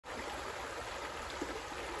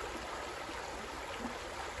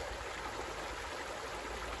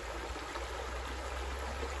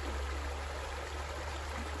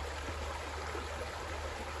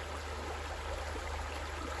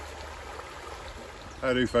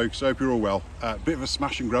How do folks? Hope you're all well. Bit of a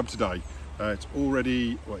smash and grab today. It's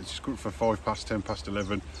already, well, it's just good for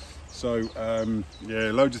 11. So yeah,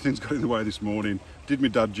 loads of things got in the way this morning. Did my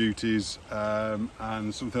dad duties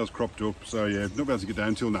and something else cropped up. So yeah, not been able to get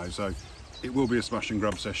down till now. So it will be a smash and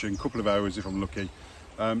grab session, couple of hours if I'm lucky.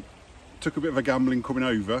 Took a bit of a gambling coming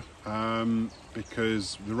over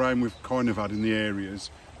because the rain we've kind of had in the areas,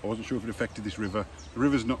 I wasn't sure if it affected this river. The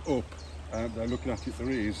river's not up. They're looking at it, there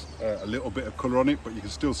is a little bit of colour on it, but you can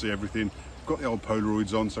still see everything. I've got the old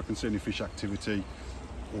Polaroids on so I can see any fish activity,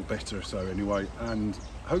 or better so anyway, and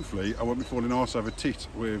hopefully I won't be falling arse over tit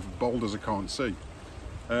with boulders I can't see.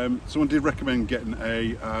 Someone did recommend getting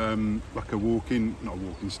a like a walking, not a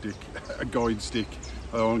walking stick, a guide stick.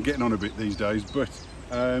 I'm getting on a bit these days, but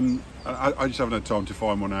I just haven't had time to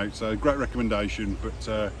find one out, so great recommendation,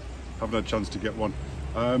 but haven't had a chance to get one.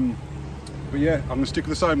 But yeah, I'm going to stick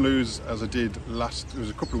with the same lures as I did last, it was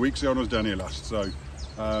a couple of weeks ago when I was down here last, so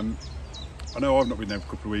I know I've not been there for a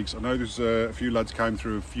couple of weeks. I know there's a few lads came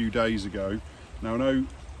through a few days ago. Now I know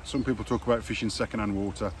some people talk about fishing second-hand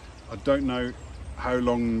water. I don't know how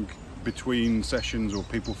long between sessions or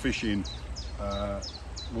people fishing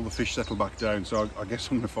will the fish settle back down, so I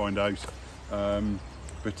guess I'm going to find out.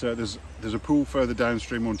 But there's a pool further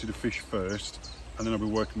downstream I wanted to fish first, and then I'll be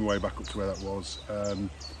working my way back up to where that was.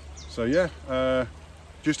 So yeah,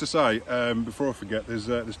 just to say before I forget,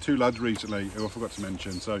 there's two lads recently who I forgot to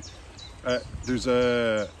mention. So there's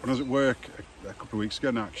when I was at work a couple of weeks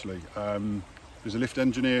ago now, actually, there's a lift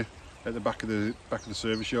engineer at the back of the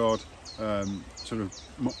service yard, sort of,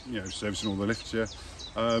 you know, servicing all the lifts, yeah.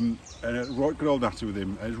 And a right good old natty with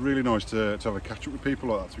him. It's really nice to have a catch up with people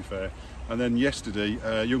like that, to be fair. And then yesterday,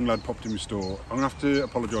 a young lad popped in my store. I'm gonna have to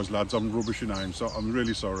apologise, lads, I'm rubbish with names, so I'm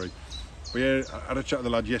really sorry. But yeah, I had a chat with the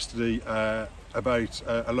lad yesterday about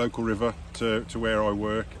a local river to where I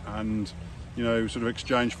work, and you know, sort of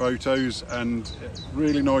exchange photos, and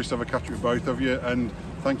really nice to have a catch up with both of you. And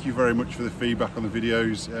thank you very much for the feedback on the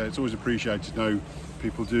videos. It's always appreciated to know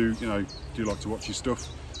people do like to watch your stuff.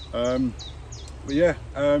 But yeah,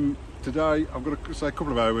 today I've got to say a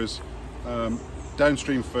couple of hours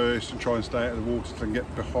downstream first and try and stay out of the water till I can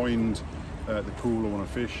get behind the pool I want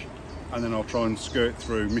to fish, and then I'll try and skirt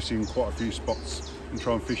through, missing quite a few spots, and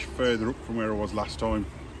try and fish further up from where I was last time.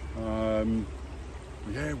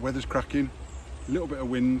 Yeah, weather's cracking, a little bit of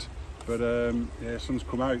wind, but yeah, sun's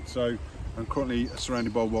come out, so I'm currently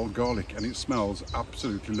surrounded by wild garlic and it smells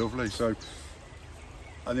absolutely lovely. So,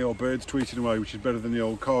 and the old birds tweeting away, which is better than the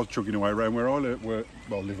old cars chugging away around where I live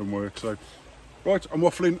and work. So right, I'm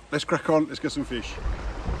waffling, let's crack on, let's get some fish.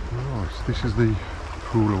 Right, this is the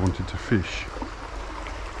pool I wanted to fish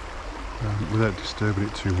without disturbing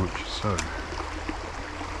it too much. So,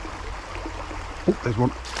 oh, there's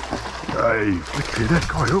one. Hey, flick your deck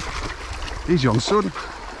guy up. Easy on, son.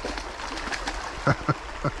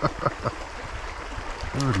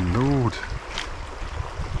 Good Lord.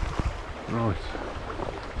 Right.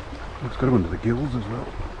 Let's get him under the gills as well.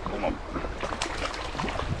 Come on.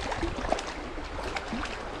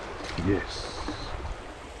 Yes.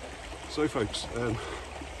 So folks,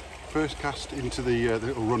 first cast into the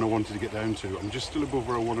little run I wanted to get down to. I'm just still above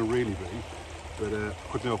where I want to really be, but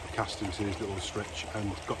couldn't help but cast into this little stretch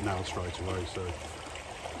and got nailed straight away. So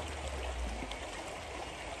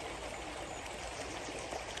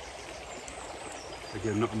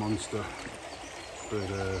again, not a monster, but he's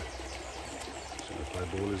going to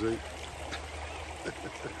play ball, is he?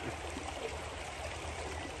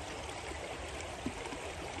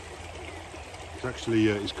 It's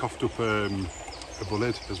actually he's coughed up a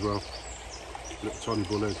bullhead as well, little tiny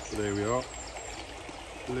bullhead. But there we are,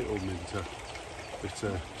 a little minter, but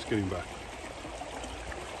just getting back.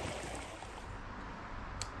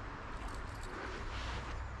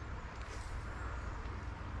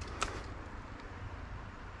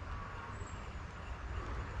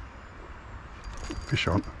 Fish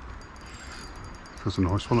on. Feels a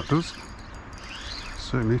nice one, it does.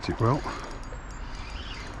 Certainly hit it well.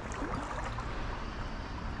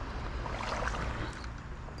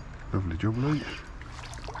 Lovely jubbly.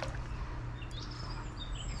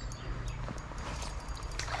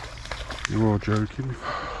 You are joking.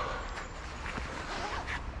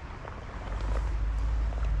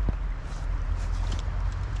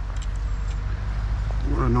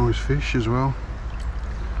 What a nice fish as well.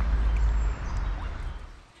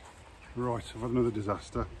 Right, I've had another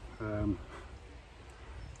disaster.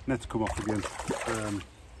 Net's come off again.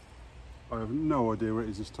 I have no idea where it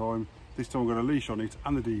is this time. This time I've got a leash on it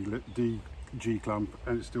and the DG clamp,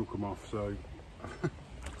 and it's still come off, so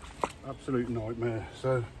absolute nightmare.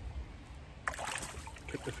 So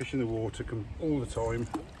kept the fish in the water all the time.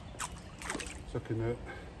 so I can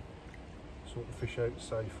sort the fish out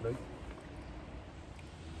safely.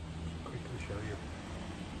 Quickly show you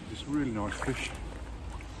this really nice fish,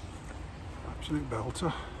 absolute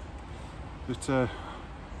belter. But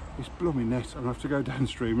this blooming net, I'm gonna have to go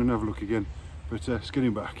downstream and have a look again, but it's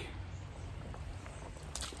getting back.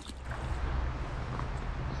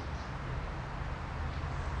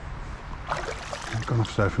 I've gone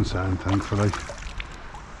off safe and sound, thankfully.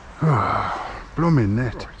 Oh, blooming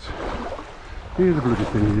net. Right. Here the bloody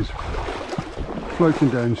thing is, floating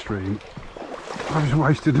downstream. I've just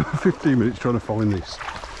wasted 15 minutes trying to find this.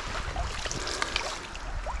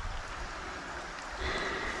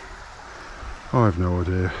 I have no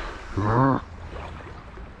idea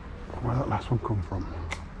where that last one come from.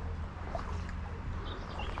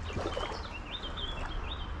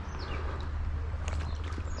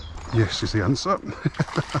 Yes is the answer.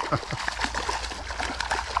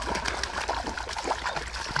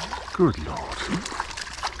 Good Lord.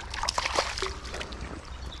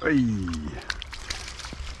 Hey.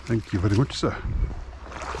 Thank you very much, sir.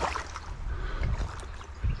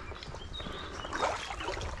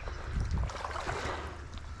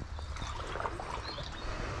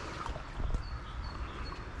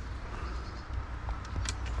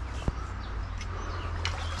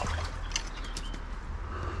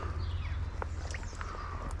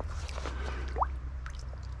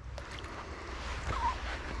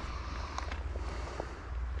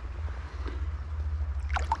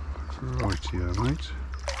 Right here, mate.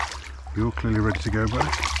 You're clearly ready to go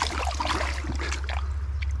back.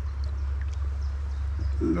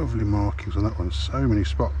 Lovely markings on that one, so many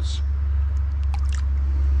spots.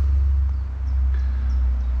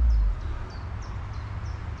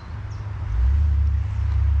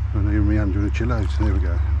 I know you're meandering, do you want to chill out? There we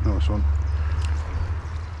go, nice one.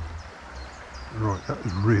 Right, that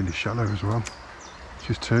was really shallow as well.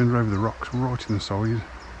 Just turned over the rocks right in the side.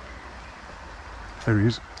 There he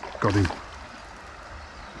is, got him.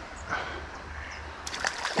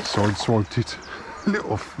 Side swiped it.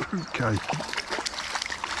 Little fruitcake.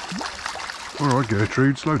 Alright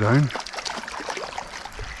Gertrude, slow down.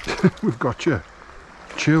 We've got you.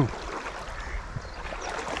 Chill.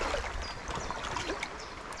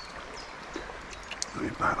 Let me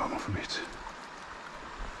back on off a bit.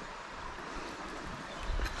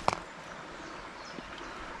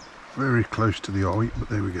 Very close to the eye, but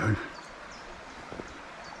there we go.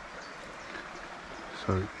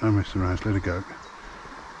 So, no messing around, let it go.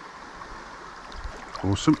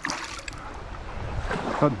 Awesome.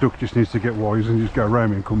 That duck just needs to get wise and just go around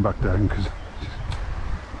me and come back down, because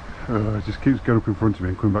it just keeps going up in front of me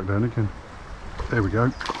and coming back down again. There we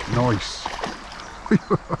go. Nice.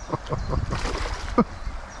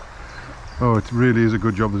 Oh, it really is a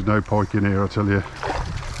good job there's no pike in here, I tell you.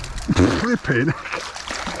 Flipping.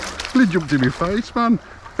 He jumped in my face, man.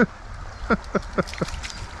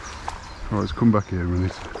 Right, let's come back here a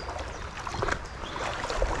minute.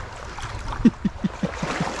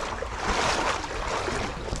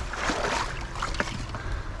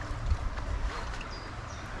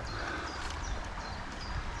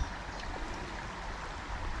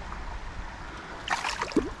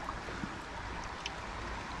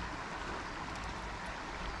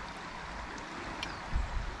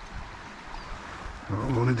 I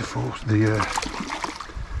wanted to force the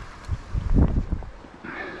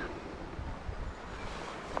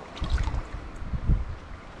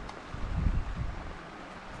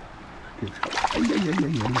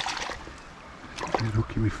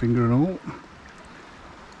hooking my finger and all.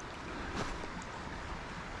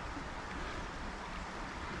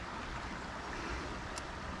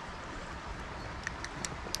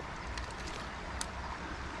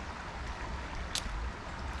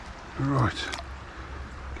 Right.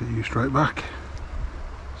 Get you straight back.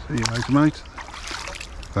 See you later, mate.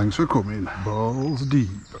 Thanks for coming. Balls deep.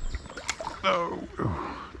 Oh,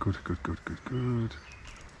 good, good, good, good, good.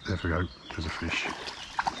 There we go. There's a fish.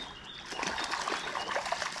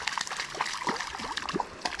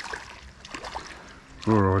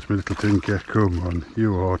 Alright, my little tinker, come on.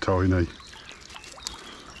 You are tiny. Let's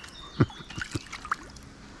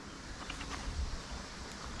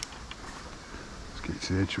get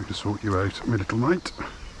to the edge so we can sort you out, my little mate.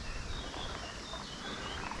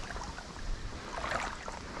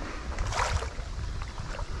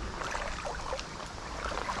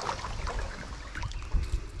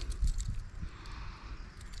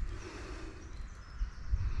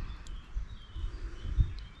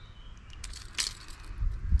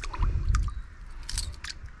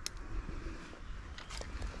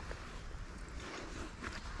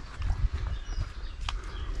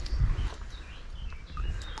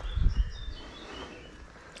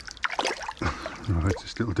 Right,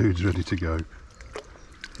 this little dude's ready to go.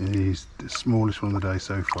 He's the smallest one of the day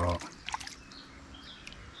so far.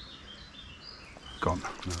 Gone.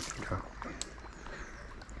 No, okay.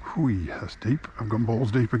 Whee, that's deep. I've gone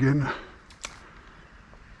balls deep again.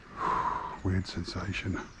 Weird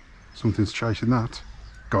sensation. Something's chasing that.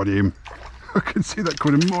 Got him. I can see that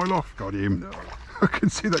coming a mile off. Got him. No. I can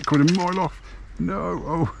see that coming a mile off. No.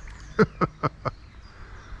 Oh. Let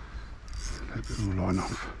the little line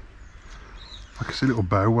off. I can see a little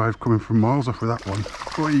bow wave coming from miles off with that one.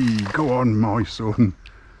 Oi, go on, my son.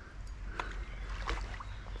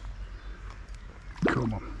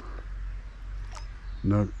 Come on.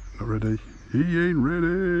 No, not ready. He ain't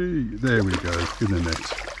ready. There we go, in the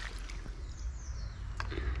net.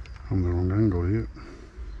 I'm the wrong angle here.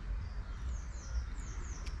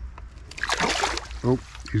 Oh,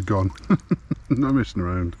 he's gone. No messing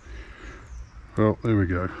around. Well, there we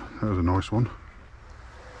go. That was a nice one.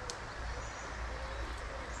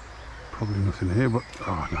 Probably nothing here, but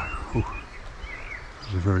oh no. Oh,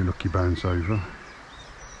 that was a very lucky bounce over.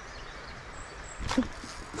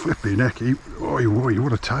 Flipping necky. Oi, oi,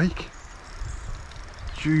 what a take.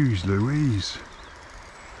 Jeez Louise.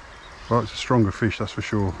 Well, it's a stronger fish, that's for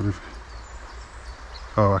sure.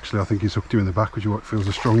 Oh, actually, I think he's hooked him in the back, which is what feels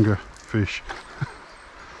a stronger fish.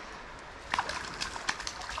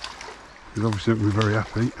 He's obviously not going to be very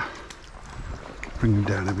happy. Bring him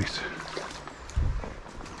down a bit.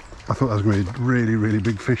 I thought that was going to be a really, really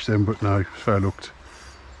big fish then, but no, fair looked.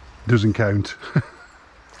 Doesn't count.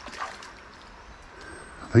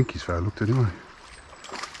 I think he's fair looked anyway.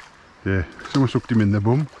 Yeah, someone's hooked him in the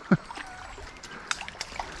bum.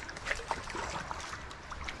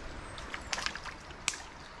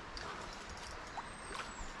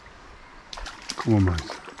 Come on, mate.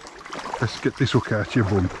 Let's get this hook out your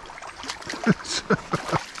bum.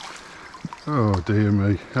 Oh dear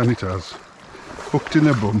me, and it has. Hooked in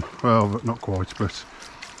the bum. Well, but not quite, but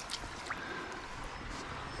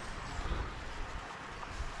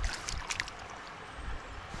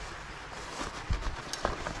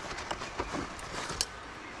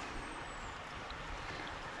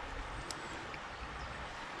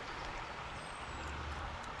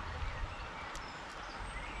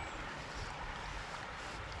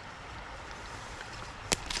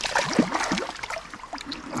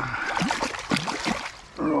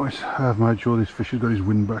right, I've made sure this fish has got his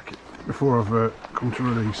wind back before I've come to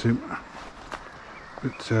release him.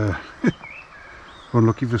 But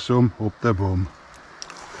unlucky for some, up their bum.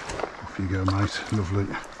 Off you go, mate. Lovely.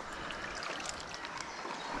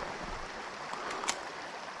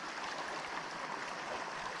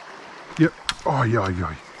 Yep. Oh,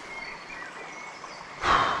 yeah.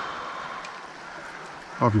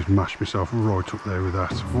 I've just mashed myself right up there with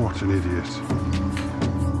that. What an idiot.